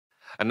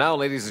And now,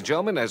 ladies and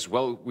gentlemen, as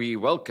well, we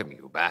welcome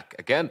you back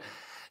again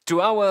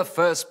to our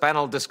first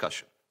panel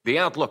discussion, the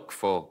outlook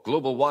for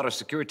global water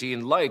security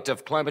in light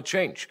of climate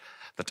change,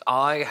 that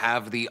I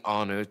have the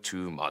honor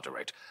to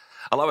moderate.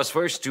 Allow us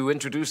first to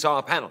introduce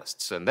our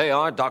panelists, and they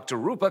are Dr.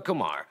 Rupa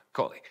Kumar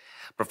Kohli,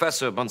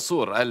 Professor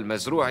Mansour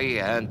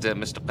Al-Mazrou'i, and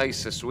Mr.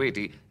 Qais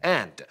Swedi,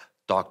 and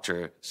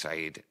Dr.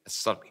 Saeed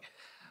Salmi.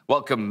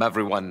 Welcome,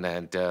 everyone,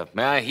 and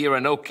may I hear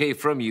an okay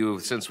from you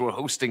since we're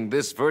hosting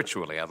this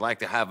virtually? I'd like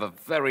to have a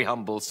very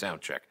humble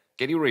sound check.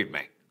 Can you read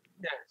me?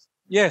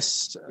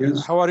 Yes.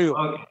 How are you?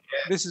 Okay.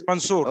 This is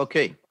Mansour.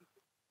 Okay.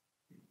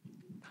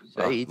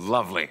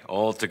 Lovely.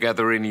 All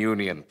together in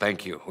union.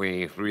 Thank you.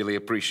 We really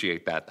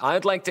appreciate that.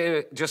 I'd like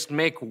to just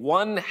make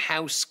one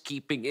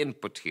housekeeping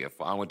input here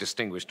for our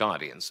distinguished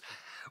audience.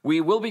 We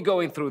will be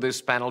going through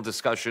this panel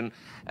discussion,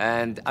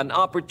 and an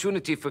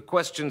opportunity for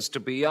questions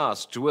to be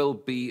asked will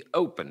be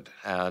opened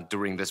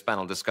during this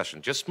panel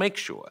discussion. Just make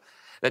sure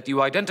that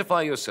you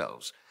identify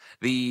yourselves,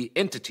 the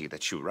entity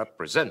that you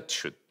represent,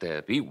 should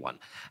there be one.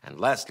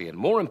 And lastly, and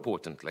more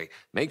importantly,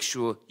 make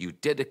sure you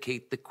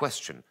dedicate the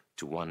question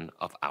to one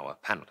of our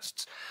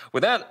panelists.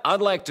 With that,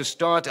 I'd like to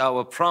start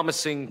our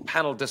promising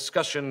panel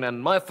discussion,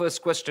 and my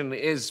first question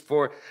is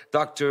for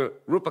Dr.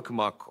 Rupa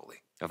Kumar Kohli.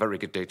 A very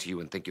good day to you,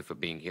 and thank you for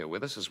being here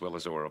with us, as well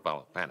as all of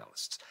our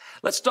panelists.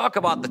 Let's talk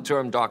about the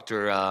term,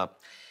 Doctor,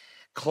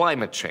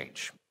 climate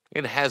change.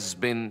 It has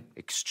been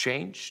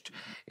exchanged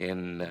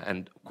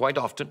and quite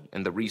often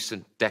in the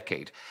recent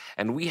decade,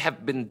 and we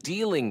have been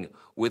dealing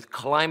with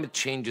climate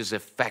change's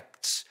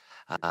effects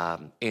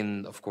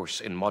of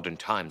course, in modern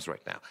times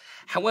right now.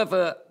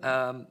 However,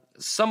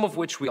 some of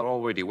which we are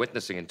already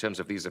witnessing in terms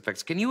of these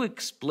effects. Can you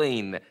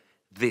explain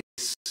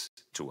this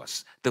to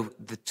us,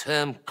 the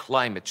term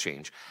climate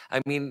change?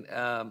 I mean,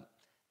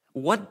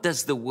 what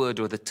does the word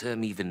or the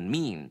term even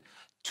mean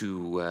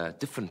to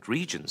different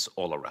regions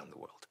all around the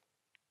world?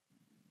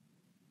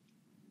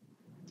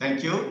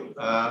 Thank you.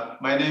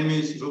 My name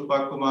is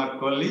Rupa Kumar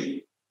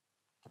Kohli.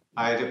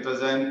 I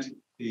represent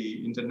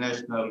the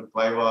International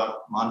Flywar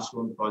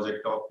Monsoon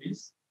Project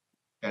Office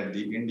at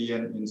the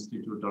Indian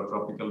Institute of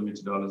Tropical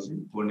Meteorology,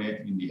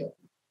 Pune, India.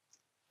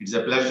 It's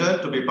a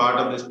pleasure to be part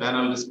of this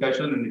panel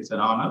discussion, and it's an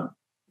honor.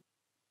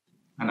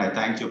 And I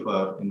thank you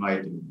for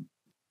inviting me.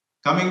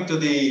 Coming to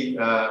the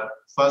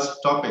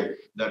first topic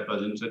that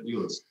was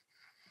introduced,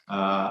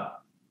 I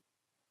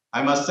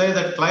must say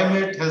that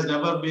climate has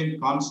never been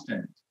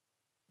constant,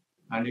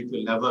 and it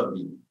will never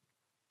be.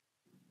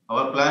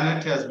 Our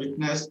planet has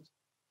witnessed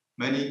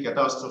many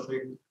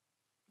catastrophic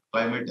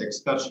climate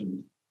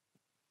excursions,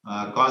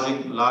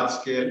 causing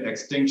large-scale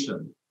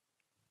extinction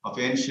of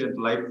ancient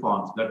life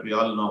forms that we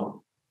all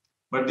know.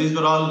 But these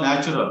were all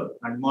natural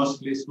and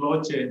mostly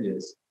slow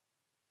changes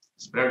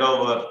spread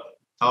over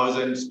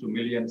thousands to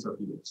millions of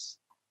years.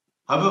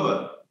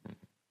 However,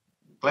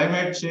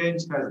 climate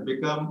change has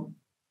become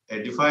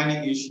a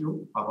defining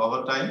issue of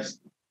our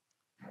times,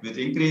 with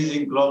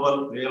increasing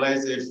global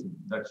realization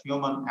that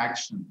human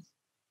actions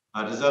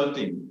are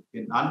resulting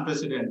in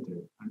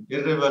unprecedented and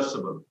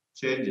irreversible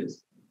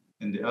changes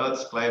in the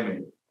Earth's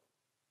climate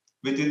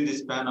within the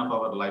span of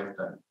our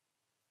lifetime.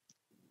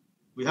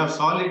 We have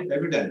solid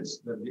evidence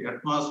that the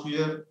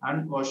atmosphere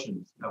and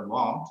oceans have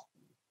warmed,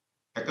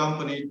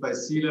 accompanied by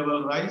sea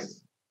level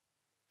rise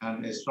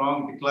and a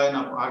strong decline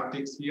of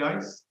Arctic sea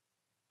ice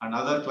and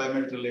other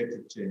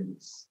climate-related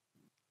changes.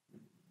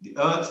 The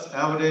Earth's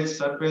average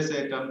surface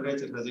air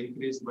temperature has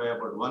increased by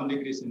about 1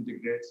 degree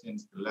centigrade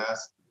since the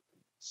last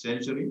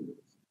century,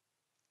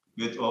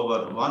 with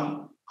over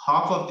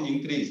half of the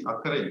increase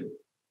occurring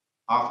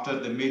after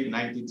the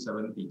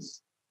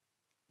mid-1970s.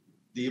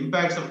 The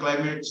impacts of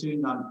climate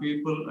change on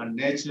people and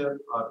nature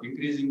are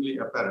increasingly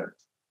apparent.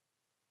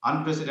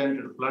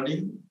 Unprecedented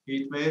flooding,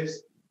 heat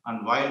waves,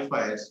 and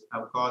wildfires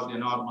have caused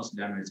enormous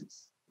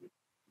damages.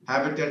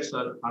 Habitats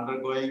are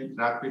undergoing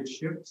rapid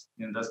shifts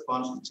in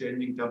response to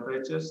changing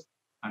temperatures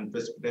and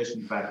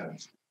precipitation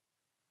patterns.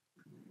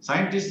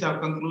 Scientists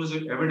have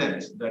conclusive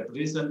evidence that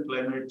recent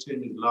climate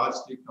change is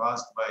largely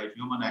caused by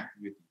human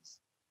activities.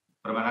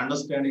 From an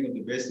understanding of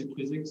the basic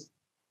physics,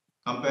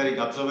 comparing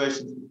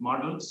observations with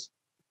models,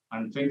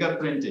 and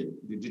fingerprinting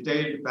the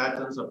detailed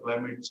patterns of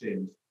climate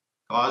change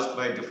caused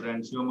by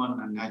different human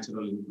and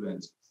natural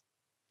influences.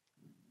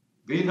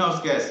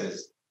 Greenhouse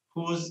gases,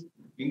 whose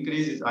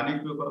increase is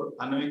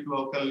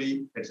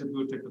unequivocally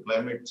attributed to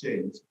climate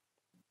change,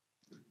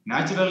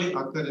 naturally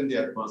occur in the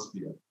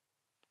atmosphere.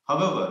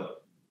 However,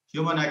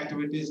 human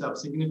activities have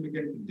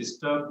significantly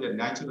disturbed their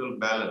natural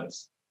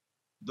balance,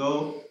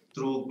 though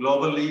through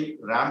globally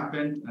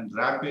rampant and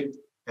rapid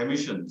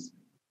emissions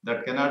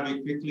that cannot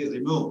be quickly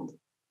removed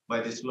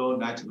by the slow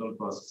natural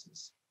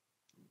processes.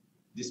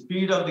 The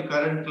speed of the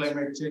current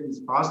climate change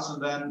is faster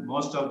than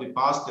most of the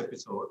past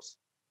episodes,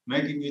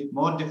 making it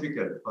more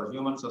difficult for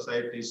human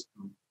societies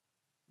to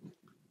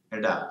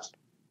adapt.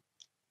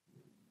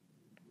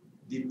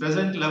 The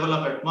present level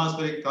of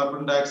atmospheric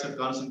carbon dioxide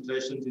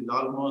concentrations is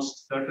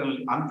almost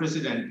certainly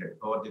unprecedented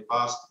over the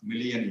past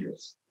million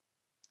years.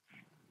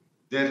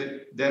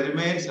 There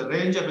remains a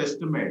range of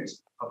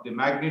estimates of the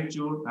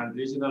magnitude and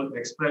regional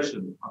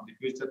expression of the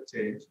future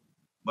change,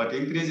 but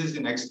increases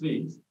in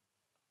extremes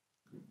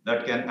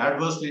that can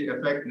adversely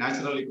affect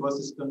natural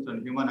ecosystems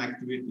and human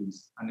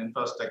activities and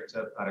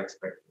infrastructure are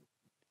expected.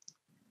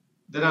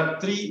 There are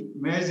three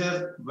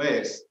major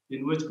ways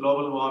in which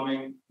global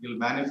warming will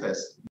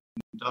manifest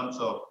in terms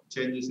of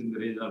changes in the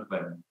regional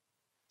climate.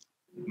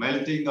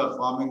 Melting or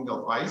forming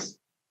of ice,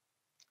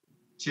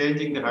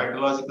 changing the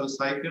hydrological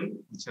cycle,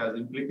 which has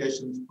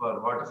implications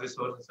for water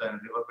resources and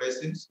river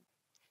basins,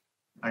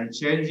 and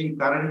changing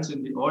currents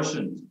in the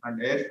oceans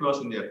and air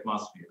flows in the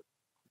atmosphere.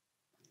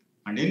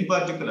 And in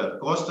particular,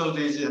 coastal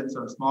regions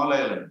and small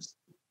islands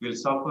will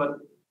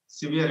suffer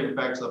severe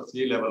impacts of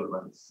sea level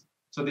rise.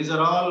 So these are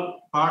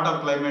all part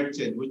of climate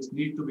change, which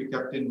need to be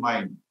kept in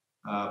mind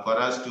for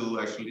us to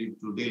actually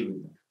to deal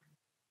with them.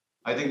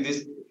 I think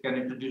this can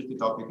introduce the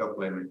topic of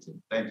climate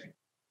change. Thank you.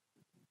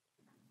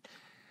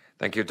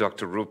 Thank you,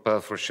 Dr. Rupa,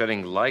 for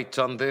shedding light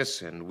on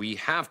this. And we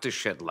have to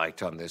shed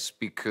light on this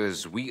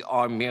because we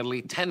are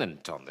merely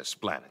tenant on this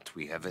planet.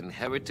 We have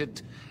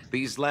inherited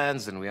these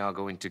lands and we are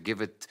going to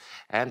give it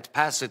and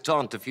pass it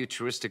on to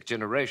futuristic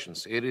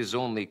generations. It is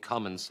only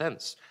common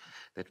sense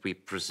that we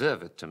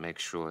preserve it to make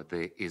sure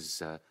there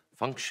is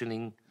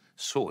functioning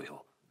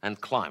soil and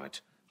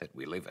climate that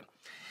we live in.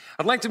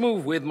 I'd like to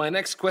move with my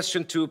next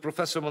question to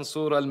Professor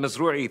Mansour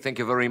Al-Mazrou'i. Thank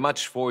you very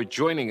much for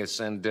joining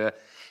us. And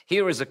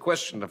here is a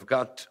question. I've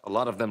got a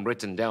lot of them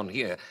written down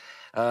here.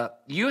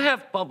 You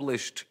have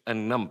published a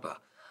number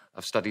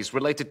of studies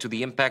related to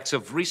the impacts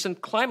of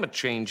recent climate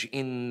change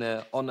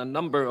on a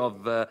number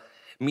of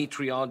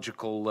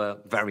meteorological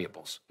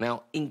variables.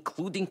 Now,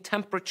 including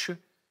temperature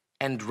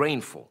and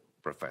rainfall,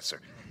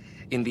 Professor,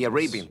 in the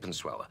Arabian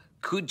Peninsula.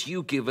 Could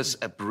you give us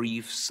a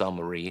brief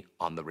summary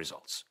on the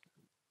results?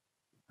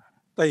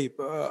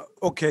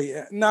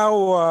 Okay,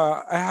 now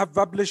I have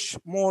published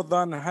more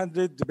than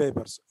 100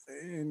 papers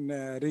in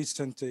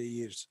recent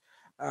years,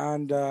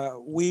 and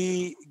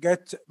we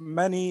get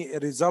many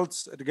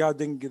results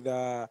regarding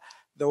the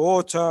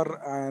water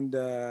and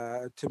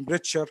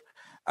temperature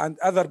and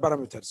other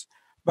parameters.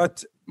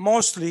 But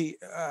mostly,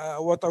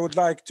 what I would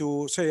like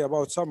to say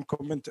about some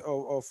comment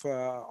of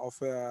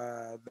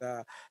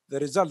the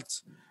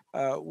results,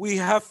 we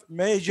have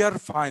major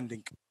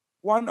finding.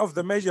 One of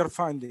the major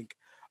finding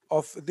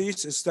of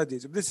these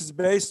studies, this is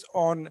based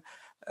on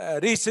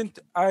recent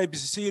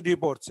IPCC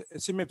reports,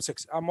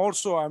 CMIP6.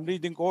 I'm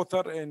leading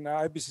author in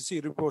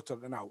IPCC report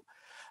now.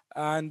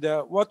 And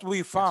what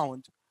we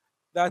found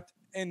that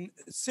in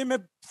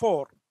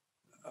CMIP4,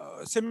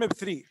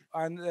 CMIP3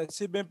 and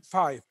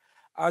CMIP5,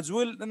 as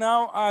well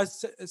now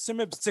as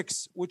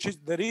CMIP6, which is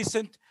the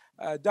recent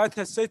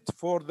data set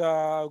for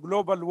the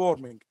global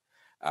warming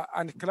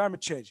and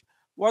climate change.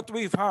 What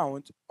we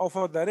found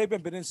over the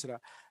Arabian Peninsula,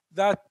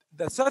 that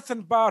the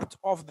southern part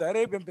of the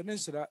Arabian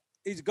Peninsula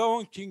is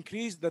going to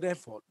increase the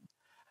rainfall,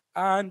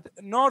 and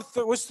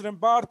northwestern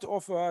part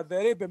of the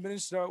Arabian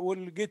Peninsula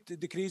will get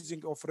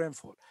decreasing of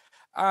rainfall.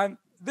 And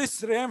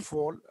this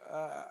rainfall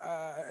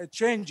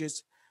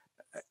changes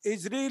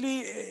is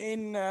really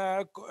in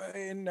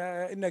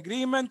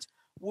agreement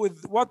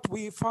with what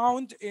we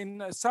found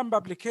in some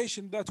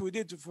publication that we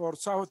did for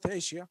South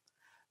Asia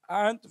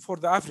and for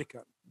the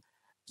Africa.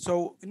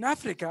 So in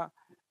Africa,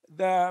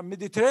 the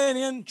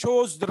Mediterranean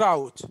chose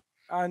drought.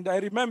 And I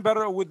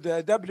remember with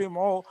the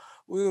WMO,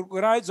 we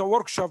organized a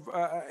workshop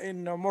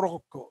in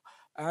Morocco.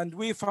 And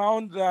we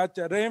found that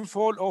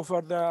rainfall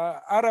over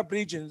the Arab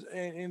regions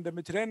in the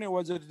Mediterranean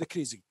was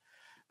decreasing.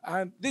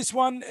 And this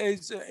one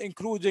is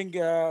including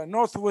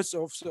northwest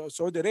of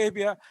Saudi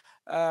Arabia,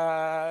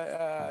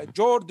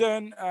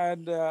 Jordan,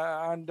 and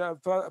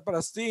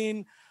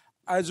Palestine,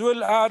 as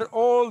well as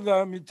all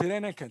the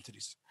Mediterranean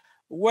countries.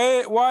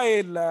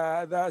 While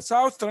the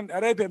southern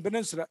Arabian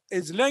Peninsula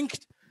is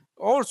linked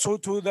also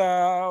to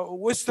the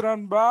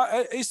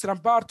eastern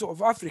part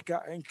of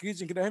Africa,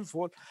 increasing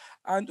rainfall,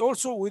 and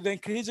also with the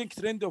increasing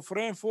trend of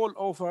rainfall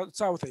over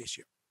South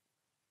Asia.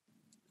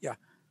 Yeah.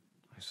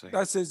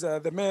 That is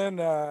the main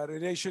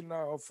relation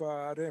of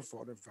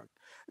rainfall. In fact,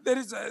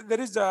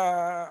 there is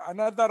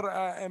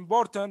another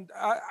important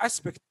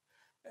aspect.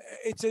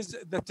 It is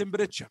the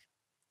temperature.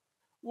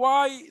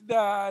 Why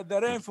the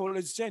rainfall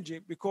is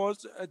changing?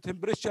 Because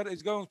temperature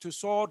is going to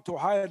soar to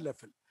higher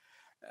level.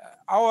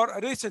 Our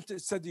recent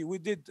study we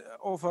did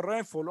over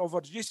rainfall over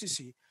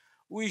GCC,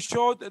 we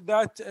showed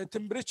that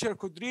temperature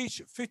could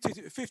reach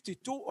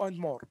 52 and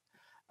more.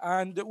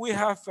 And we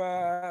have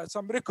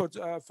some records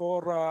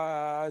for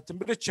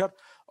temperature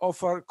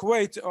over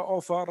Kuwait,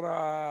 over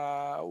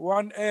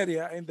one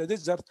area in the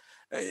desert.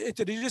 It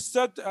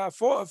registered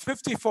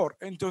 54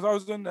 in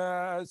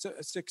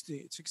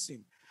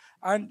 2016.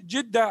 And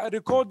Jeddah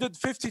recorded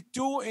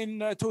 52 in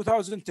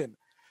 2010.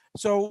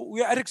 So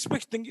we are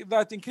expecting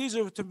that increase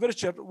of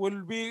temperature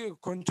will be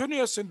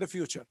continuous in the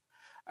future.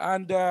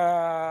 And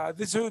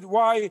this is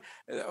why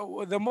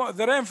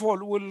the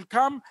rainfall will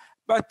come,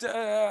 but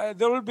there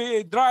will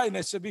be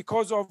dryness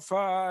because of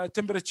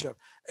temperature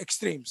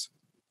extremes.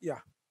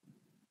 Yeah.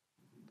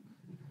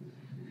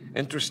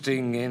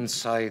 Interesting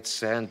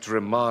insights and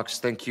remarks.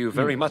 Thank you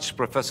very much,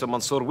 Professor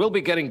Mansour. We'll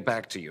be getting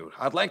back to you.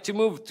 I'd like to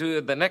move to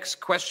the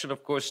next question,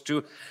 of course,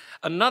 to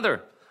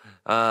another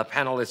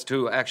panelist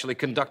who actually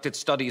conducted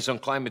studies on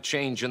climate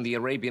change in the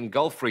Arabian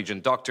Gulf region,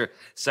 Dr.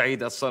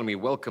 Saeed Al-Salmi.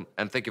 Welcome,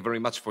 and thank you very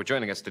much for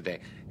joining us today.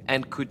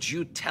 And could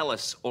you tell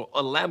us or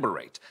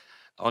elaborate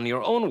on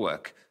your own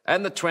work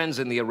and the trends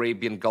in the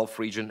Arabian Gulf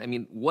region? I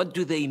mean, what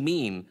do they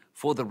mean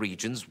for the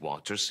region's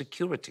water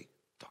security,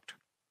 Doctor?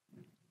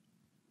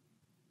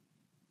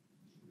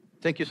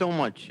 Thank you so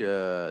much.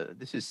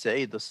 This is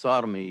Saeed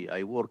Al-Sarmi.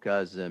 I work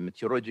as a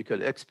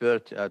meteorological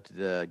expert at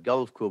the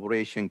Gulf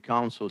Cooperation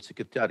Council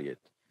Secretariat.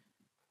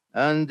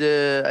 And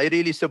I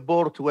really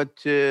support what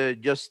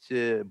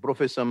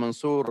Professor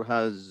Mansour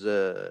has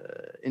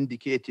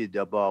indicated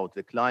about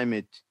the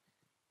climate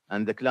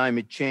and the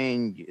climate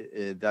change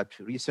that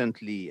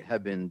recently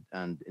happened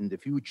and in the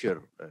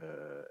future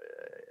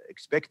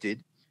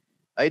expected.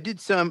 I did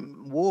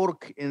some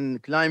work in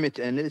climate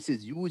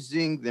analysis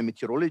using the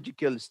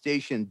meteorological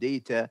station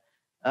data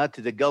at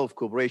the Gulf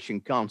Cooperation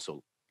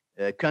Council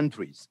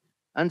countries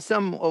and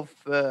some of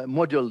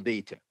model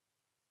data.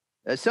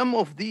 Some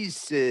of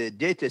these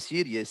data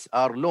series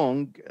are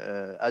long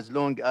as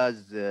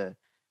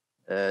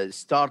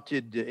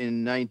started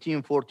in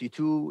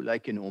 1942,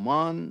 like in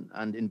Oman,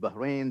 and in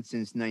Bahrain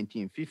since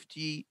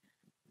 1950,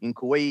 in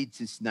Kuwait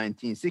since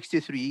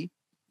 1963.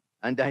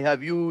 And I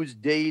have used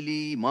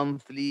daily,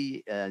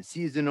 monthly,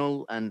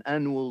 seasonal, and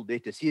annual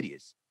data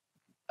series.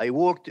 I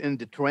worked in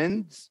the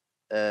trends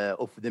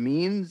of the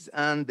means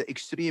and the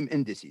extreme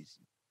indices.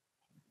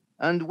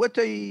 And what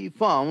I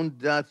found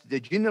that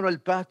the general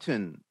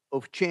pattern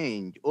of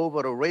change over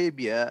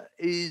Arabia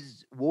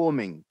is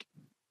warming,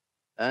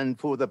 and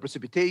for the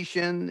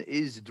precipitation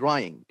is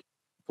drying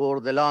for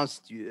the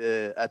last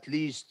at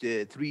least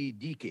 3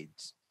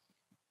 decades.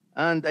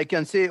 And I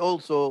can say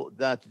also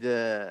that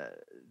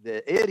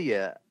the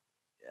area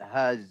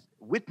has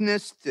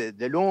witnessed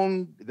the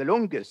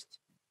longest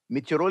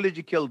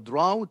meteorological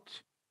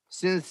drought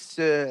since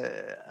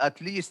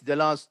at least the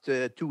last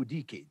 2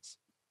 decades.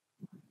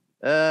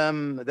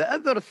 The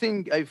other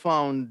thing I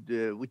found,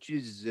 which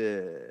is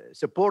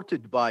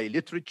supported by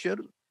literature,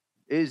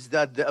 is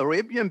that the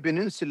Arabian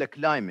Peninsula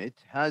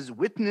climate has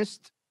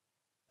witnessed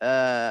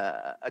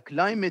a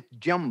climate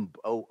jump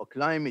or a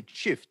climate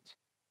shift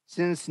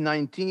since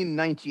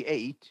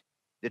 1998.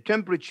 The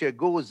temperature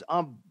goes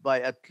up by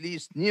at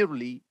least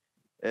nearly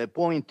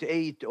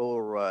 0.8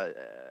 or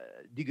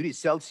degrees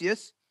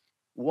Celsius,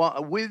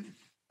 with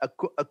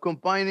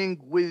combining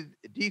with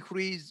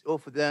decrease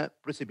of the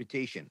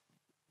precipitation.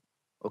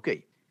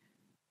 Okay.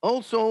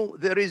 Also,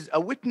 there is a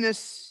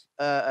witness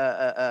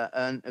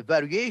and a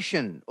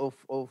variation of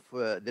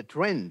the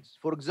trends.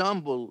 For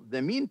example,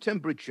 the mean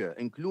temperature,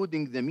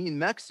 including the mean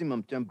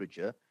maximum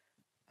temperature,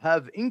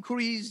 have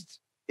increased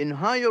in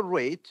higher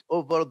rate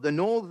over the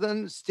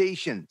northern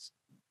stations,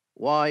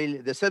 while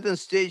the southern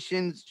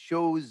stations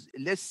shows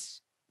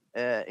less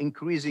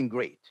increasing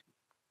rate.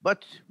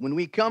 But when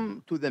we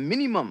come to the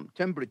minimum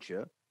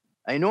temperature,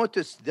 I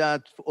noticed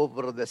that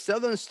over the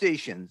southern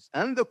stations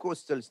and the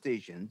coastal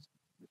stations,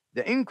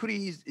 the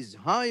increase is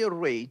higher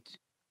rate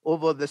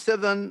over the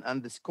southern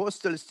and the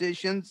coastal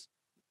stations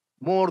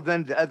more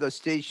than the other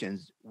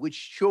stations, which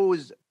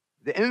shows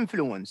the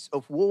influence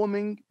of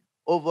warming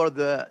over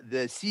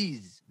the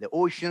seas, the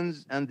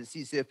oceans, and the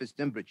sea surface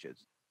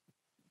temperatures.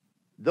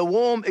 The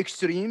warm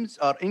extremes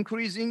are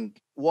increasing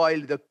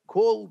while the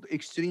cold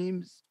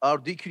extremes are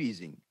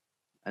decreasing.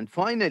 And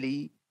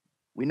finally,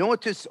 we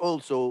notice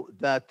also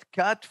that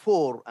Cat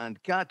 4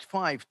 and Cat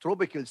 5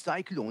 tropical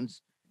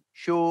cyclones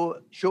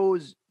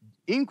shows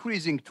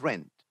increasing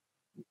trend,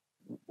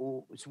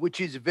 which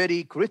is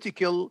very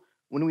critical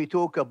when we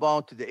talk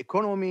about the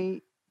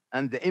economy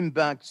and the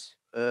impacts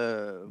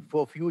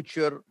for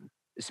future,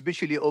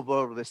 especially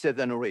over the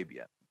Southern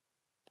Arabia.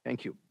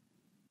 Thank you.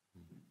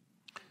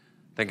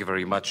 Thank you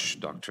very much,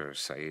 Dr.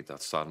 Saeed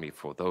Al-Sarmi,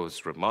 for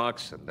those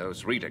remarks and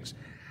those readings.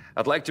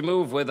 I'd like to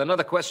move with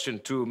another question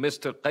to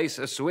Mr. Qais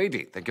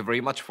Al-Suwaidi. Thank you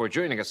very much for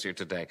joining us here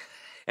today.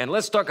 And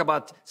let's talk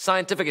about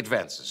scientific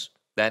advances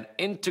that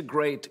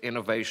integrate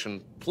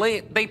innovation.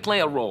 They play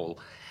a role,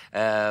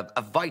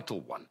 a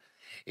vital one,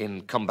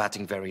 in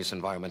combating various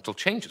environmental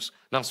changes.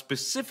 Now,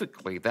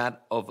 specifically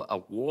that of a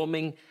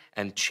warming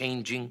and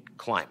changing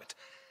climate.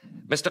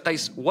 Mr.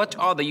 Qais, what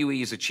are the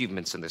UAE's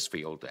achievements in this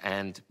field?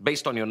 And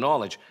based on your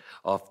knowledge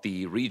of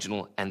the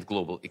regional and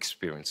global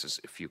experiences,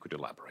 if you could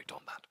elaborate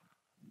on that.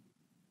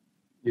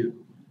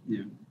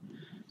 Yeah.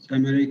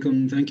 Assalamu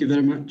alaikum. Thank you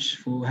very much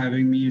for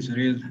having me. It's a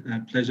real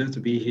pleasure to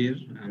be here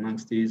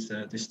amongst these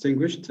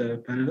distinguished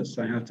panelists,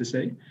 I have to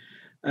say.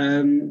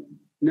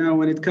 Now,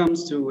 when it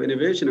comes to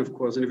innovation, of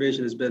course,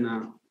 innovation has been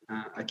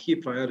a key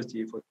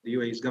priority for the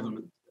UAE's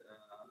government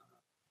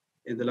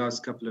in the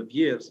last couple of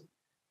years.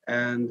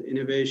 And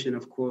innovation,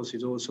 of course,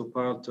 is also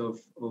part of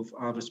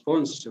our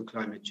response to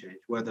climate change,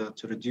 whether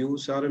to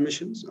reduce our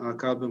emissions, our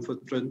carbon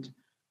footprint,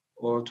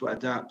 or to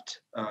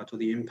adapt to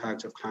the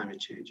impact of climate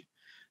change.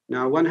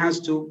 Now, one has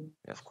to,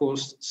 of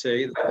course,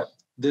 say that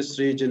this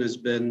region has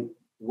been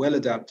well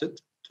adapted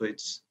to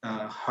its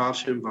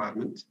harsh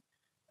environment.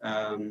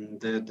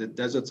 The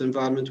desert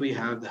environment we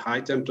have, the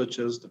high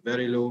temperatures, the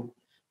very low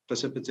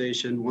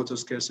precipitation, water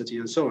scarcity,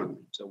 and so on.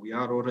 So we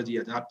are already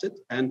adapted.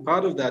 And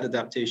part of that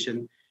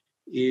adaptation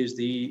is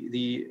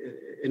the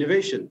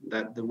innovation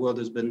that the world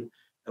has been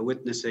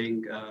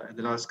witnessing in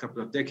the last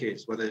couple of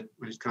decades, whether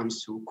when it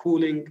comes to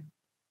cooling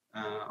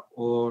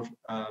or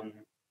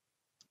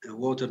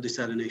water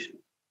desalination.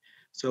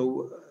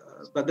 So,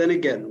 but then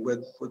again,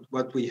 with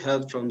what we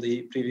heard from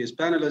the previous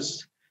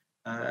panelists,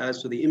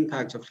 as to the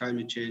impact of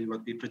climate change,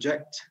 what we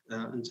project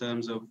in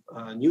terms of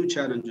new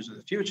challenges in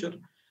the future,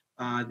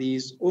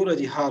 these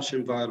already harsh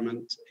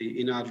environment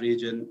in our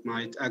region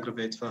might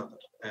aggravate further,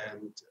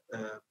 and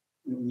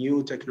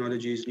new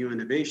technologies, new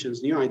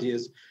innovations, new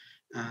ideas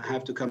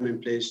have to come in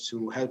place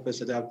to help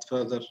us adapt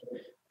further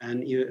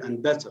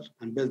and better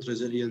and build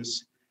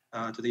resilience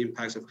to the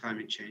impacts of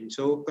climate change.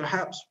 So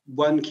perhaps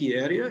one key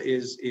area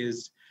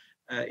is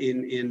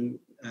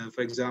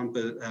for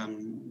example,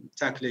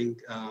 tackling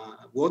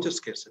water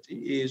scarcity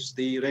is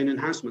the rain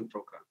enhancement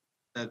program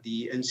that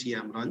the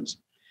NCM runs.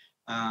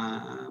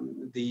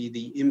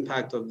 The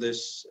impact of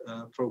this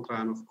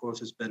program, of course,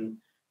 has been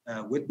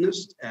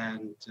witnessed,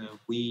 and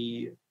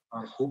we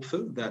are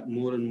hopeful that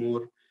more and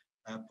more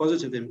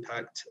positive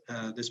impact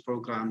this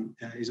program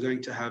is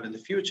going to have in the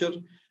future,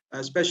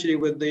 especially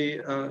with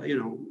the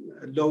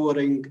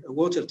lowering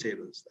water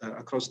tables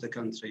across the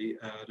country,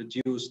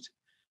 reduced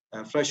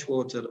fresh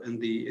water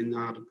in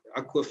our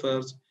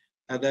aquifers,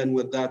 and then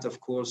with that, of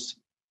course,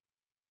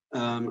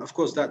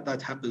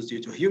 that happens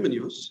due to human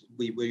use.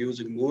 We're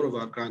using more of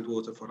our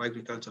groundwater for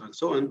agriculture and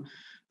so on,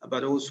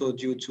 but also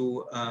due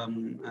to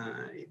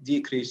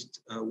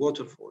decreased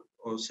waterfall,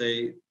 or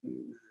say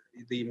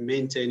the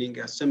maintaining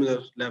a similar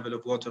level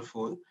of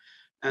waterfall.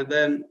 And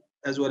then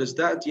as well as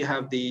that, you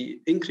have the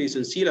increase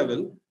in sea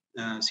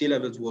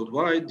levels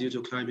worldwide due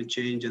to climate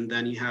change, and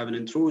then you have an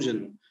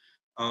intrusion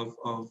of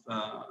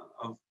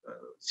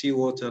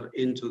seawater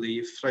into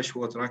the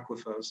freshwater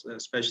aquifers,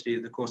 especially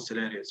the coastal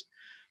areas.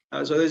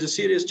 So there's a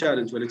serious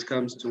challenge when it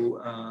comes to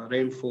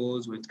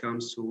rainfalls, when it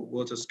comes to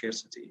water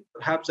scarcity.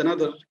 Perhaps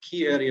another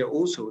key area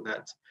also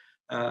that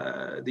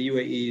the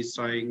UAE is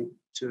trying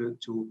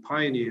to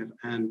pioneer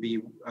and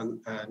be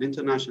an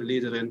international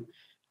leader in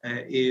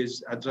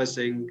is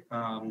addressing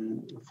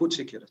food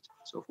security.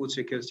 So food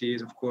security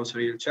is, of course, a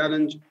real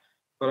challenge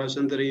for us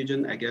in the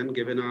region, again,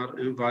 given our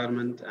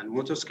environment and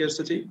water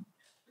scarcity.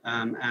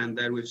 And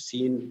then we've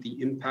seen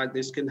the impact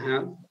this can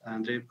have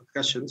and the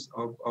repercussions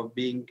of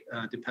being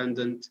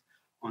dependent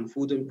on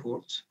food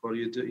imports for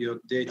your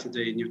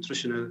day-to-day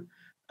nutritional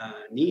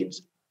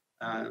needs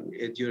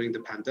during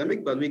the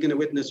pandemic. But we're going to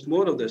witness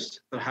more of this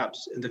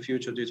perhaps in the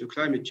future due to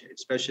climate change,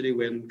 especially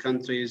when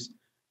countries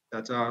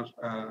that are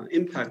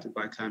impacted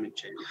by climate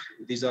change.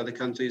 These are the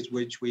countries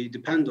which we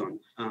depend on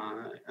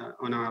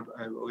when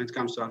it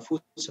comes to our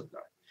food supply.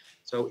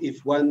 So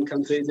if one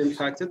country is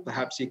impacted,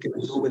 perhaps you can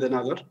go with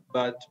another.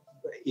 But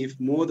if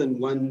more than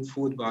one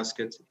food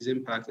basket is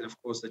impacted, of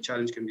course, the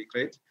challenge can be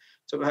great.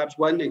 So perhaps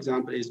one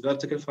example is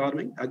vertical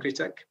farming,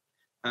 agri-tech.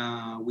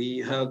 We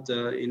heard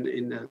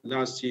in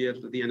last year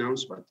the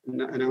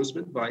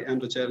announcement by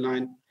Emirates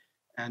Airline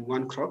and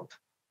One Crop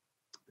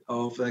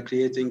of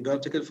creating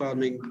vertical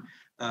farming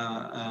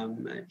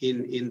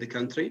in the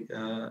country.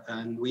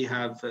 And we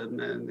have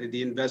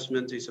the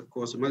investment is, of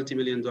course, a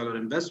multi-million-dollar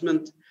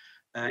investment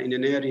in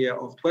an area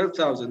of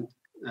 12,000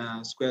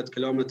 square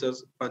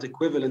kilometers, but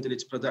equivalent in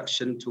its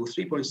production to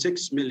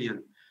 3.6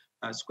 million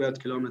square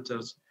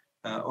kilometers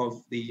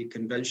of the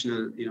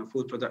conventional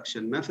food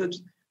production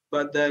methods,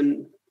 but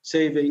then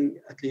saving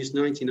at least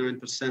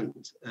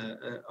 99%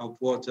 of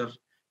water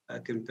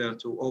compared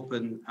to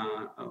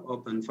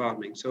open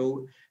farming.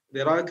 So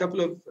there are a couple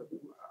of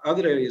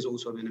other areas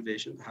also of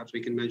innovation, perhaps we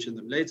can mention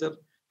them later,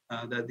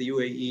 that the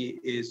UAE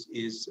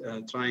is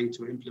trying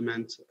to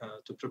implement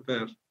to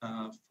prepare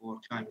for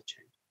climate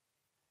change.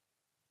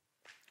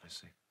 I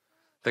see.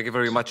 Thank you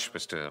very much,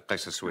 Mr.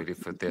 Qais Al-Suwaidi,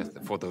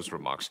 for those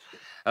remarks.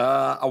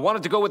 I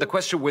wanted to go with a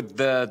question with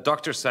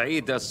Dr.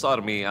 Saeed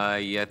Sarmi.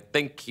 I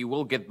think he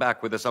will get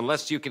back with us,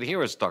 unless you can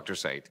hear us, Dr.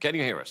 Saeed. Can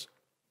you hear us?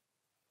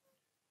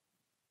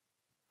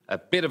 A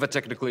bit of a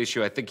technical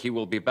issue. I think he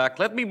will be back.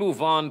 Let me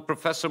move on.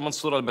 Professor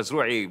Mansour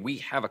Al-Mazrou'i, we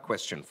have a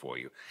question for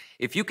you.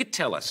 If you could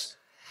tell us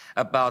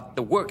about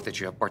the work that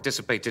you have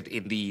participated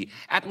in the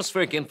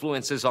atmospheric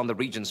influences on the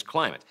region's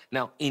climate.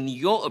 Now, in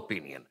your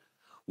opinion,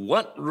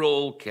 what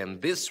role can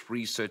this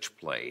research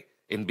play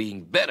in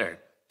being better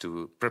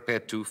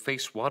prepared to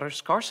face water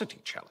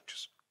scarcity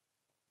challenges?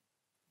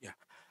 Yeah.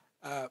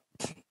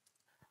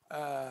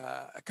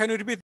 Can you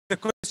repeat the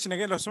question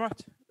again,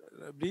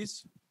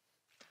 please?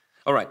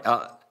 All right.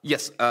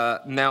 Yes.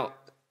 Now,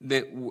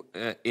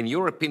 in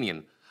your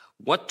opinion,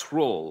 what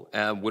role,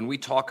 when we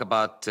talk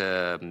about,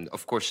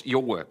 of course,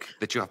 your work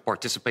that you have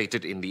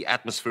participated in the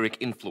atmospheric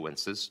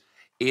influences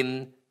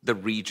in the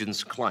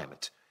region's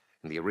climate,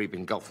 in the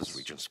Arabian Gulf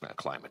region's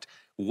climate,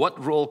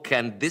 what role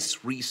can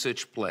this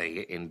research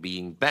play in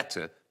being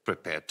better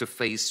prepared to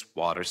face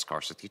water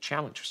scarcity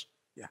challenges?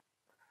 Yeah.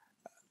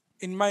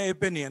 In my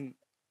opinion,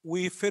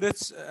 we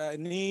first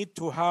need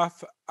to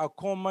have a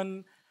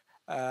common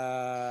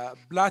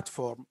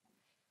platform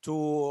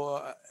to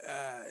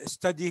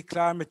study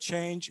climate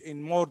change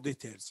in more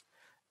details.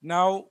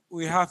 Now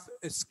we have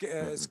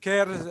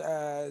scattered,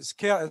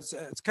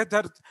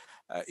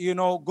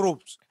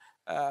 groups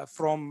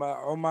from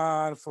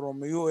Oman,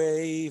 from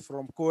UAE,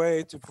 from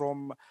Kuwait,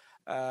 from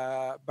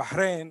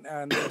Bahrain,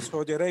 and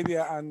Saudi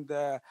Arabia, and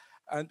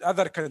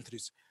other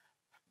countries.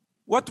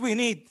 What we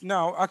need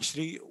now,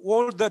 actually,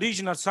 all the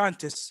regional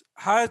scientists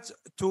had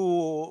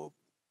to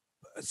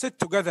sit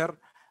together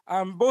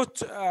and put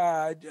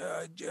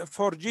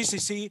for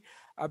GCC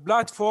a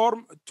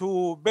platform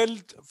to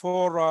build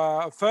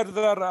for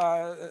further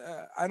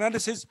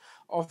analysis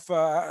of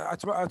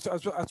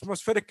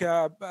atmospheric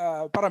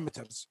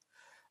parameters.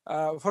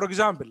 For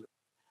example,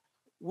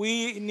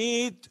 we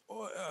need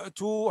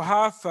to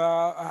have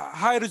a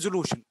high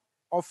resolution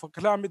of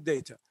climate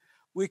data.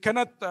 We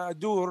cannot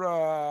do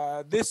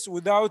this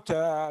without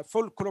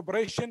full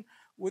collaboration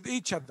with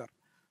each other.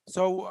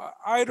 So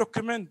I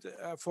recommend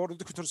for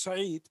Dr.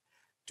 Saeed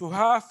to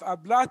have a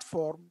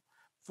platform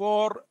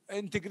for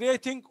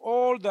integrating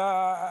all the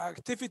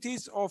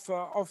activities of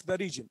the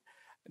region.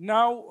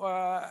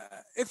 Now,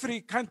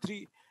 every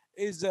country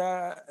is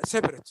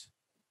separate,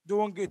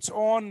 doing its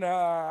own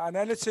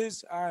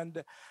analysis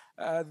and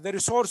the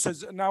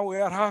resources. Now we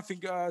are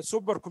having a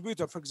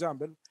supercomputer, for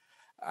example,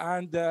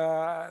 and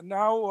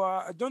now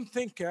I don't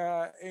think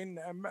in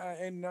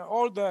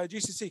all the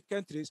GCC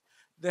countries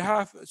they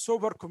have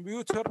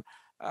supercomputer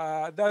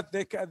that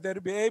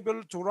they'll be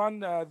able to run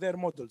their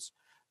models.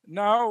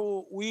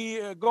 Now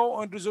we go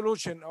on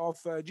resolution of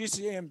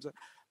GCMs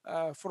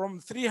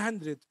from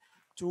 300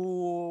 to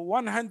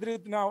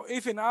 100. Now,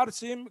 even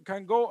RCM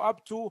can go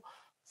up to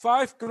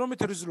 5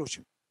 kilometer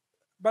resolution,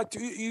 but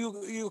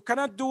you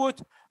cannot do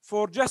it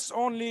for just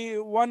only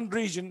one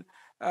region,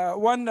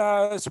 one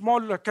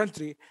small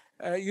country.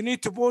 You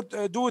need to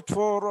do it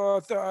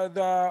for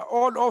the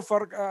all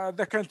over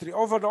the country,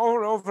 all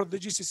over the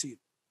GCC,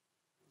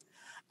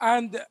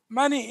 and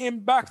many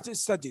impact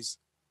studies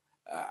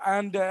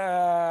and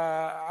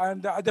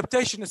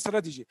adaptation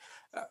strategy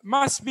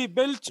must be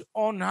built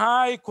on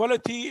high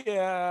quality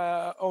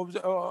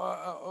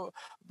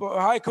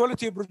high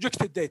quality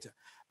projected data.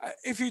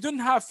 If you don't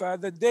have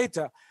the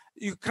data,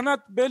 you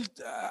cannot build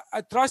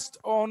a trust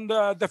on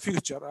the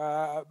future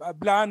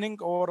planning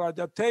or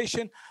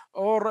adaptation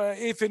or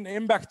even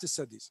impact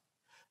studies.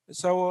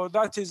 So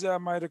that is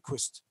my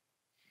request.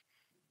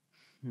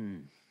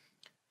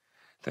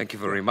 Thank you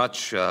very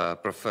much,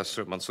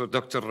 Professor Mansour.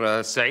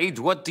 Dr. Saeed,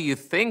 what do you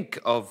think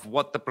of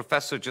what the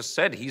professor just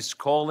said? He's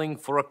calling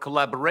for a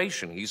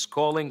collaboration. He's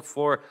calling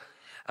for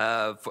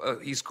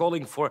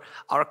archiving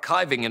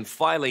and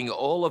filing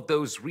all of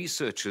those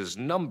researches,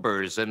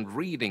 numbers, and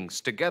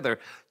readings together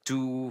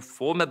to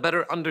form a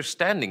better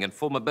understanding and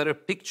form a better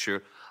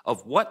picture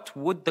of what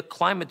would the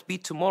climate be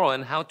tomorrow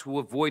and how to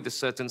avoid a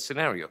certain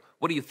scenario.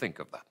 What do you think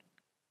of that?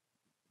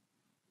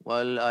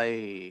 Well,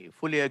 I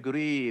fully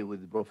agree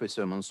with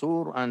Professor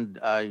Mansour, and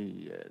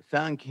I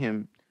thank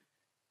him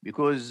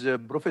because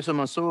Professor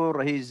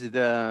Mansour, he's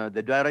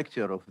the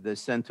director of the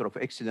Center of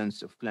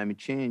Excellence of Climate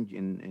Change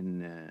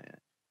in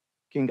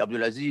King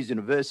Abdulaziz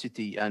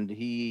University, and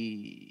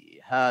he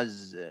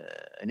has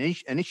an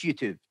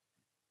initiative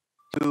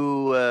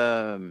to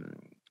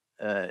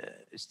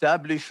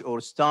establish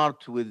or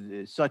start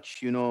with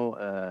such,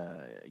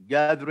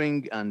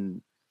 gathering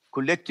and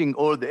collecting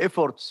all the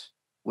efforts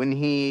when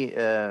he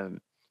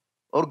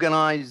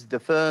organized the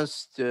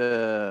first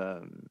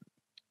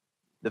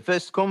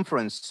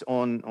conference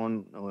on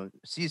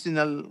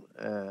seasonal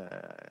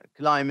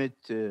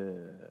climate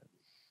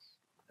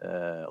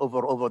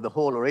over the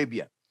whole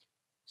Arabia.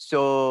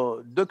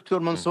 So Dr.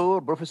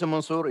 Mansour, Professor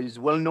Mansour, is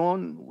well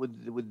known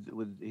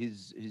with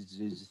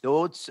his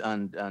thoughts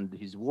and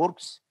his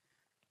works,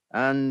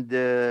 and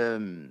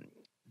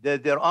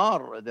there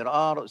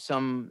are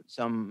some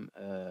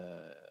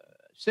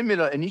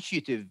similar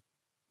initiative,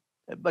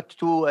 but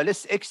to a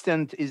less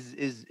extent is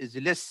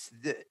less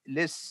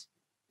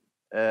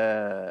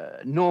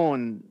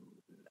known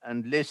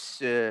and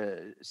less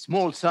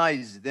small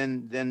size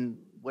than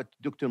what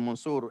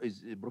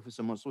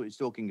Professor Mansour is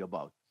talking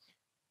about.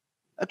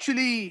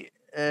 Actually,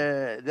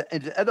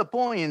 the other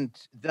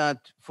point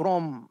that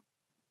from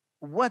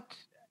what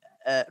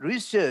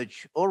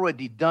research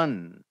already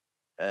done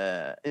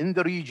in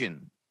the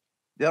region,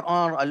 there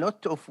are a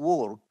lot of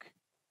work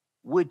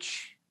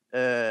which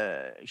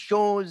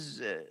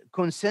shows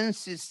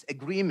consensus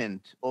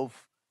agreement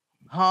of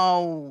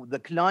how the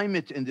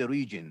climate in the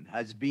region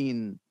has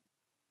been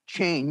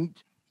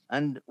changed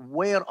and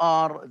where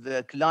are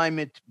the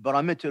climate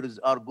parameters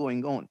are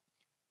going on.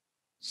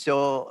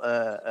 So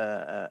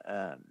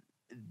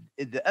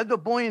the other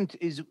point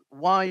is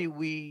why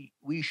we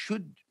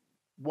should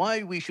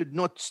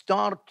not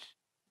start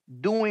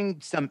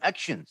doing some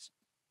actions,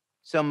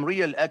 some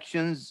real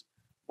actions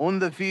on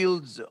the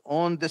fields,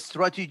 on the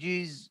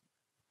strategies,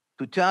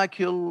 to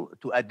tackle,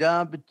 to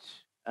adapt,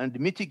 and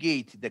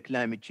mitigate the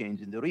climate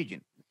change in the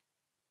region.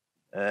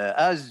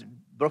 As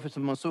Professor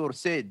Mansour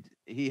said,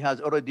 he has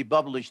already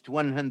published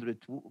 100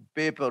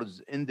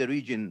 papers in the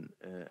region,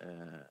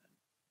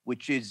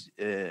 which is,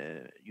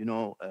 is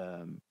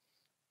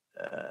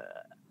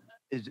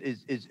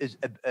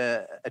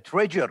a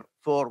treasure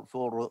for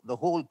the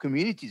whole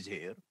communities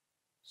here,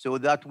 so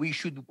that we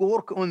should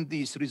work on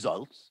these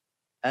results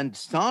and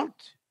start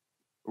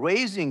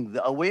raising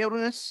the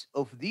awareness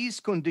of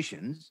these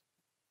conditions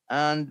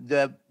and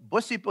the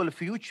possible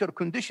future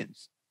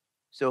conditions.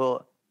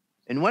 So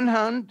in one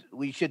hand,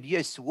 we should,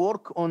 yes,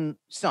 work on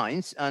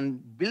science and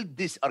build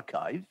this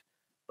archive,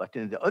 but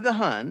on the other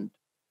hand,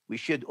 we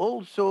should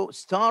also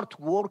start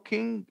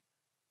working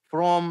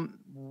from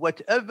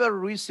whatever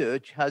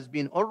research has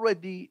been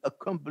already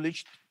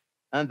accomplished,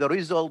 and the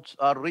results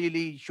are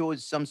really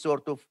shows some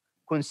sort of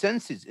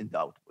consensus in the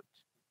output.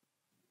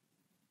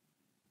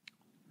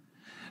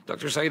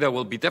 Dr. Saida,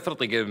 we'll be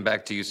definitely getting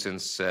back to you,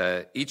 since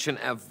each and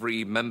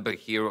every member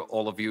here,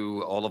 all of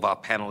you, all of our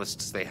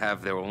panelists, they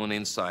have their own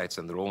insights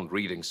and their own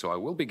readings. So I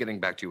will be getting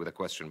back to you with a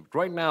question. But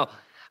right now,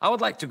 I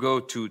would like to go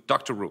to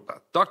Dr.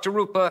 Rupa. Dr.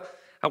 Rupa,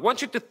 I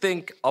want you to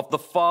think of the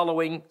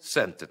following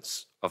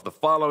sentence, of the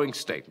following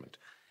statement.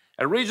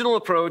 A regional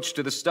approach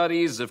to the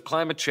studies of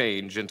climate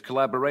change and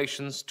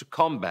collaborations to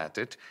combat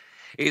it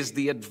is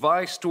the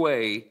advised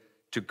way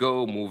to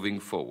go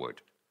moving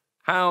forward.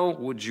 How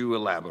would you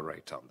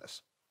elaborate on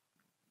this?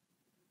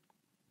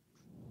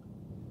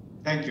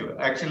 Thank you.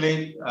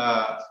 Actually,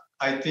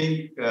 I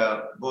think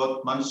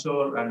both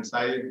Mansour and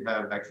Said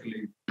have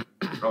actually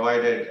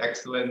provided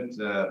excellent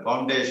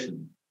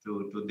foundation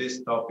to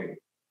this topic,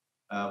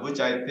 which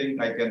I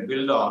think I can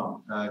build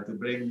on to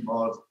bring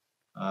more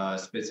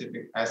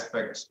specific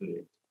aspects to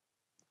it,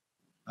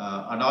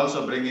 and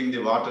also bringing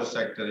the water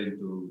sector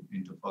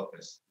into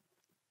focus.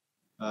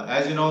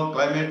 As you know,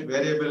 climate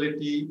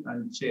variability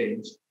and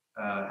change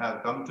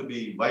have come to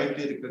be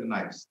widely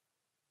recognized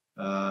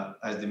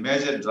as the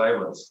major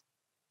drivers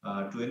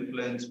to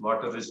influence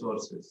water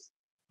resources,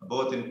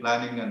 both in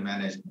planning and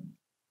management.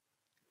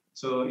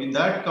 So in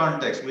that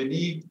context, we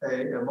need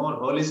a more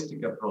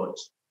holistic approach,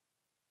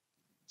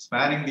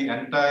 spanning the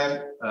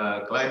entire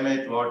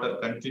climate-water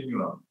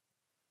continuum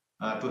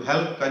to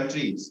help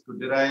countries to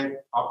derive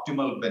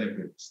optimal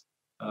benefits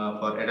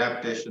for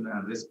adaptation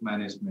and risk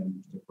management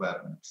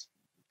requirements.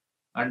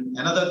 And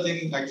another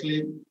thing,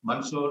 actually,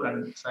 Mansour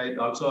and Said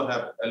also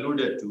have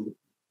alluded to,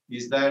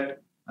 is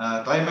that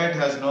climate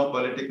has no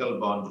political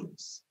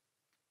boundaries.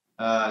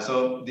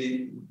 So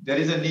there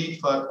is a need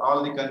for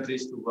all the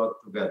countries to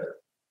work together.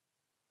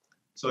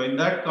 So in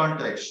that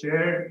context,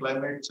 shared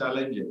climate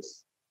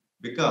challenges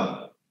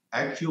become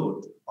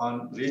acute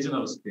on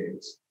regional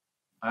scales,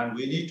 and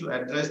we need to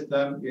address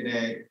them in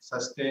a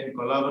sustained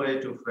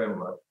collaborative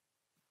framework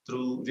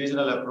through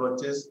regional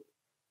approaches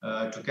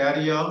to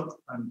carry out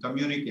and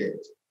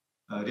communicate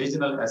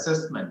regional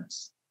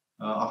assessments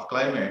of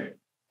climate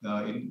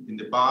in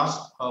the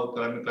past, how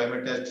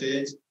climate has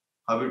changed,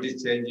 how it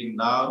is changing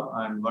now,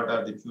 and what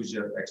are the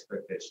future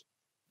expectations.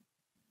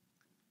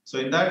 So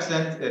in that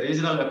sense, a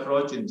regional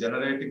approach in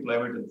generating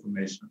climate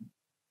information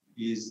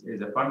is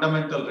a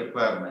fundamental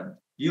requirement,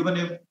 even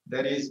if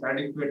there is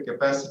adequate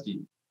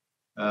capacity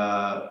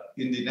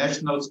in the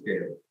national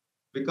scale,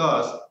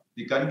 because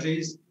the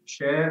countries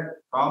share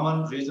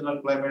common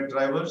regional climate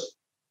drivers,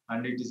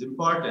 and it is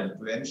important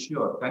to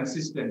ensure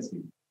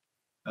consistency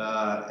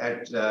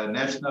at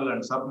national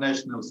and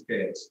subnational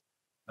scales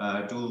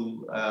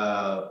to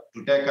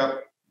take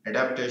up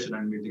adaptation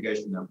and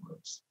mitigation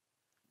efforts.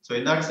 So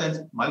in that sense,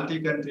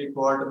 multi-country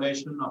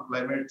coordination of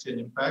climate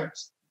change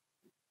impacts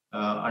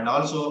and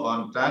also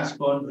on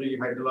transboundary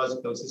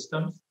hydrological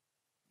systems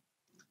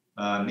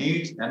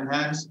needs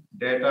enhanced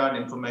data and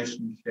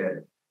information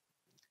sharing.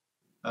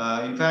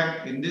 In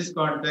fact, in this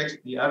context,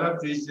 the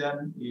IREF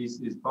region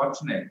is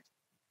fortunate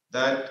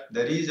that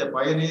there is a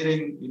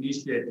pioneering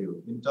initiative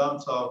in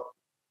terms of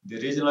the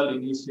regional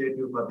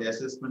initiative for the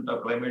assessment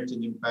of climate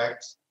change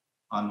impacts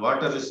on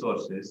water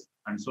resources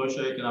and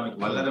socioeconomic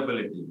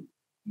vulnerability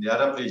in the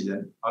IREF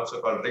region, also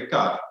called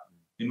RICAR,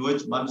 in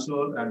which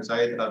Mansour and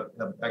Said have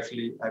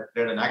actually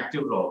played an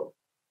active role.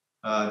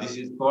 This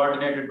is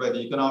coordinated by the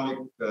Economic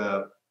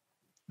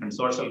and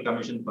Social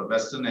Commission for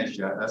Western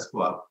Asia,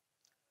 ESCWA.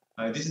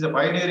 This is a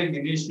pioneering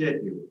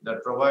initiative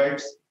that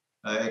provides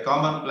a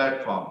common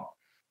platform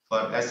for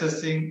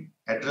assessing,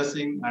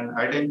 addressing, and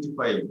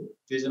identifying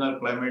regional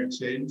climate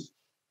change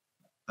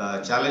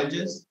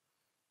challenges,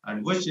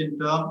 and which in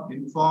turn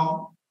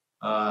inform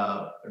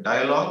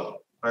dialogue,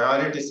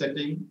 priority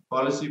setting,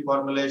 policy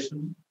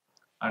formulation,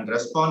 and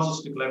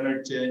responses to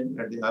climate change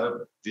at the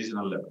IREF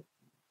regional level.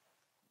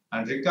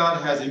 And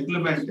RICAR has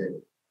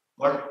implemented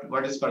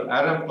what is called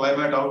IREF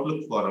Climate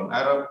Outlook Forum,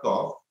 IREF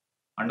COF,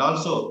 and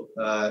also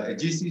a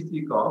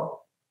GCC COF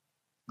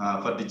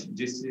for the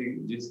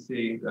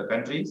GCC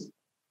countries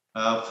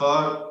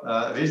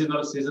for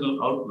regional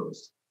seasonal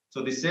outlooks.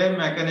 So the same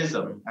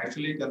mechanism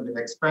actually can be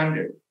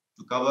expanded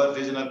to cover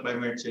regional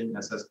climate change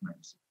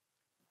assessments.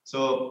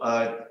 So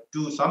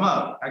to sum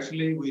up,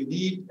 actually, we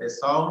need a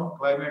sound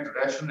climate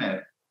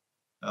rationale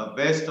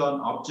based on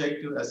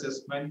objective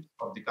assessment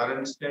of the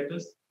current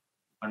status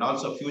and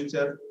also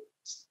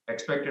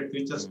expected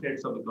future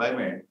states of the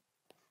climate,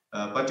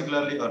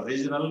 particularly on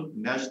regional,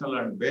 national,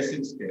 and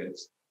basin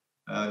scales.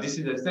 This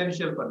is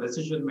essential for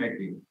decision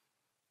making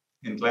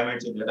in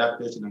climate change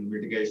adaptation and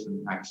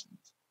mitigation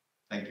actions.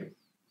 Thank you.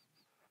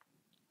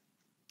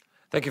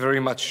 Thank you very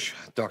much,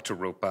 Dr.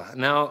 Rupa.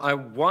 Now, I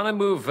want to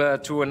move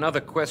to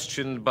another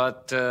question,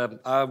 but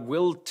I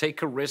will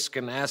take a risk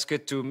and ask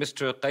it to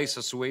Mr. Qais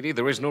Al-Suwaidi.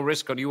 There is no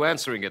risk on you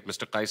answering it,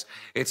 Mr. Qais.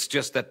 It's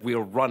just that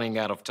we're running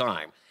out of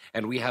time,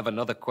 and we have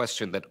another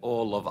question that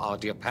all of our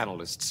dear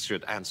panelists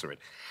should answer it.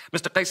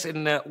 Mr. Qais,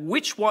 in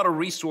which water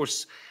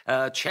resource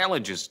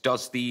challenges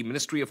does the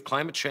Ministry of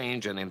Climate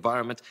Change and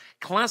Environment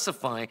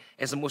classify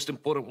as the most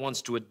important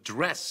ones to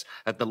address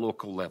at the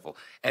local level?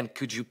 And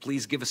could you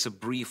please give us a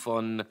brief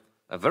on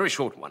a very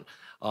short one,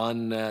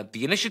 on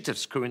the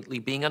initiatives currently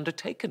being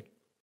undertaken?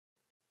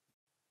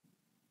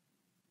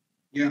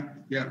 Yeah,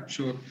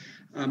 sure.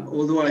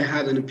 Although I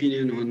had an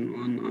opinion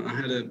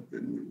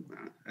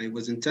I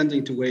was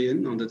intending to weigh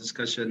in on the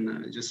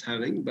discussion just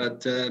having,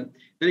 but in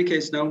any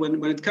case, now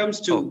when it comes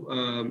to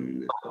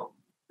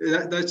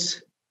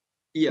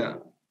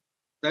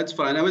that's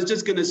fine. I was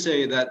just going to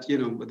say that, you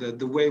know,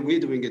 the way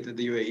we're doing it at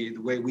the UAE,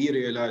 the way we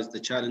realize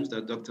the challenge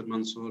that Dr.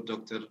 Mansour,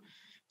 Dr.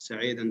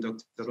 Saeed and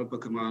Dr. Rupa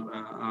Kumar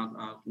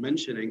are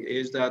mentioning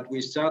is that we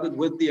started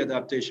with the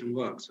adaptation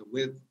work. So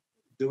with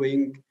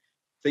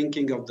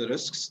thinking of the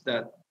risks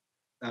that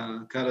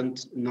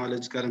current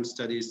knowledge, current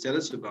studies tell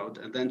us about,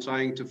 and then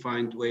trying to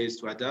find ways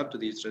to adapt to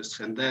these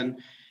risks. And then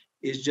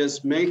it's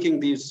just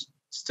making these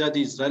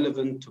studies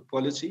relevant to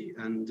policy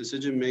and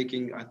decision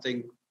making. I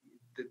think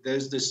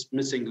there's this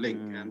missing link,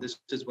 and this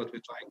is what we're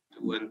trying to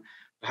do. And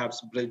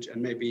perhaps bridge,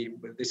 and maybe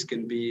this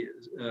can be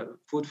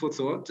food for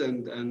thought,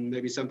 and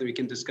maybe something we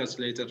can discuss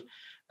later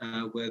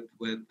with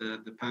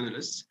the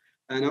panelists.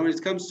 And now when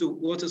it comes to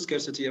water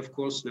scarcity, of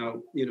course,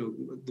 now, you know,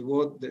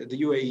 the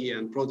UAE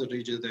and broader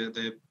region,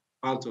 they're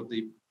part of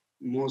the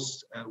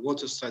most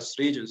water-stressed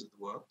regions of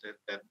the world.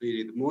 They're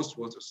really the most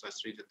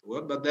water-stressed region of the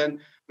world. But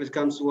then when it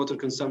comes to water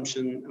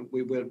consumption,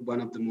 we were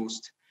one of the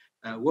most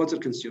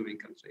water-consuming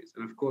countries.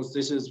 And of course,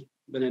 this has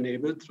been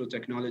enabled through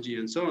technology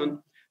and so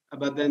on.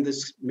 But then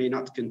this may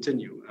not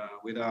continue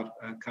with our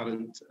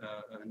current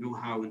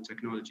know-how and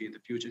technology in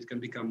the future. It can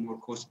become more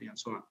costly and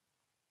so on.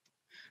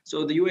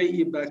 So the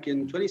UAE back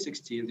in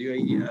 2016, the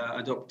UAE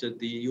adopted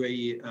the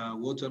UAE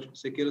Water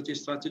Security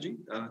Strategy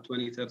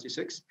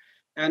 2036,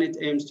 and it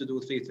aims to do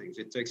three things.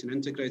 It takes an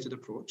integrated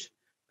approach,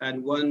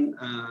 and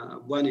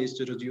one is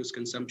to reduce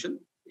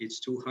consumption. It's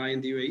too high in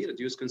the UAE,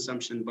 reduce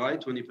consumption by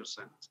 20%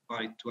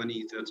 by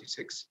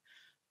 2036.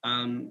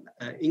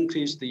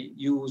 Increase the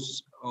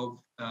use of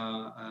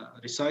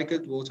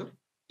recycled water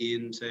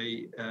in,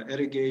 say,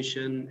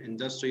 irrigation,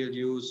 industrial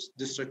use,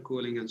 district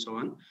cooling, and so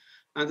on.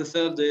 And the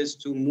third is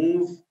to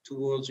move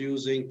towards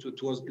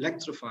towards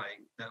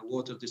electrifying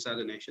water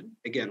desalination.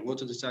 Again,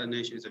 water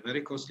desalination is a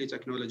very costly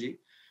technology,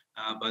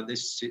 but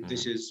this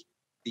is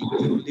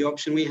the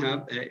option we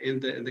have in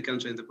the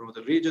country, in the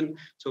broader region.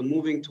 So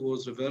moving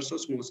towards reverse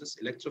osmosis,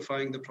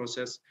 electrifying the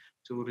process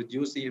to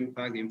reduce the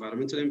impact, the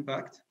environmental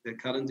impact the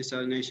current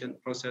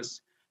desalination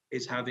process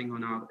is having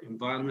on our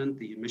environment,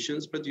 the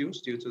emissions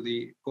produced due to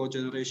the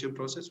cogeneration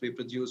process. We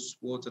produce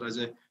water as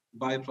a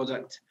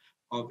byproduct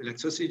of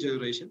electricity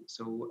generation.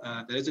 So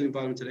there is an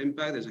environmental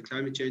impact, there's a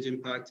climate change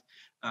impact.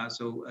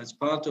 So as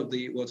part of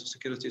the water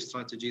security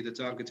strategy, the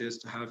target is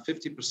to have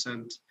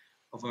 50%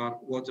 of our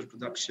water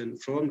production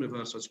from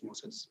reverse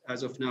osmosis.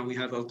 As of now, we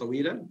have Al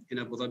Tawila in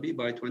Abu Dhabi.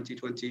 By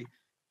 2022,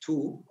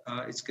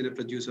 it's going to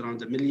produce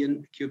around 1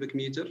 million cubic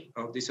meter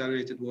of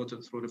desalinated water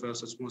through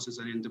reverse osmosis.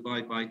 And in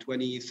Dubai, by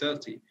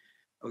 2030,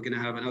 we're going to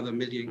have another 1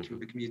 million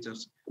cubic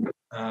meters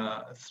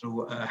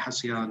through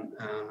Hasyan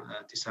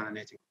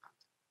desalinating.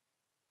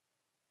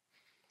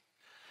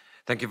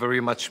 Thank you very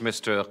much,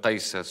 Mr.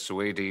 Qais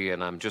Al-Suwaidi.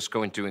 And I'm just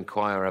going to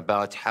inquire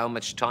about how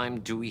much time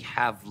do we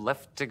have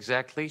left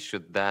exactly?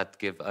 Should that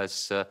give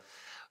us...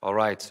 all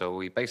right, so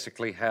we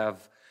basically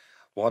have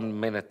 1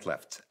 minute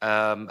left.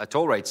 At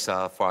all rates,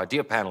 for our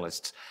dear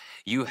panelists,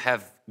 you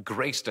have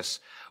graced us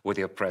with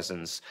your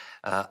presence.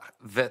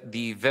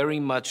 The very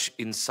much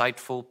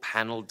insightful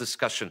panel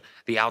discussion,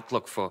 the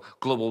outlook for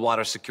global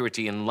water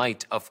security in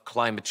light of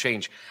climate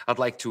change. I'd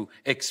like to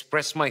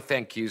express my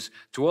thank yous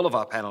to all of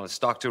our panelists,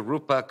 Dr.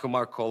 Rupa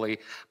Kumar Kohli,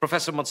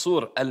 Professor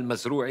Mansour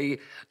Al-Mazrou'i,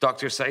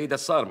 Dr. Saeed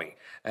Al-Sarmi,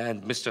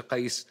 and Mr.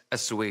 Qais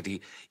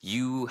Al-Suwaidi.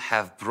 You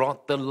have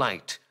brought the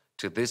light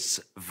to this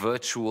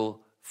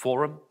virtual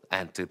forum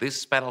and to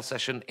this panel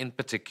session in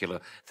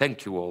particular.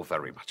 Thank you all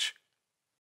very much.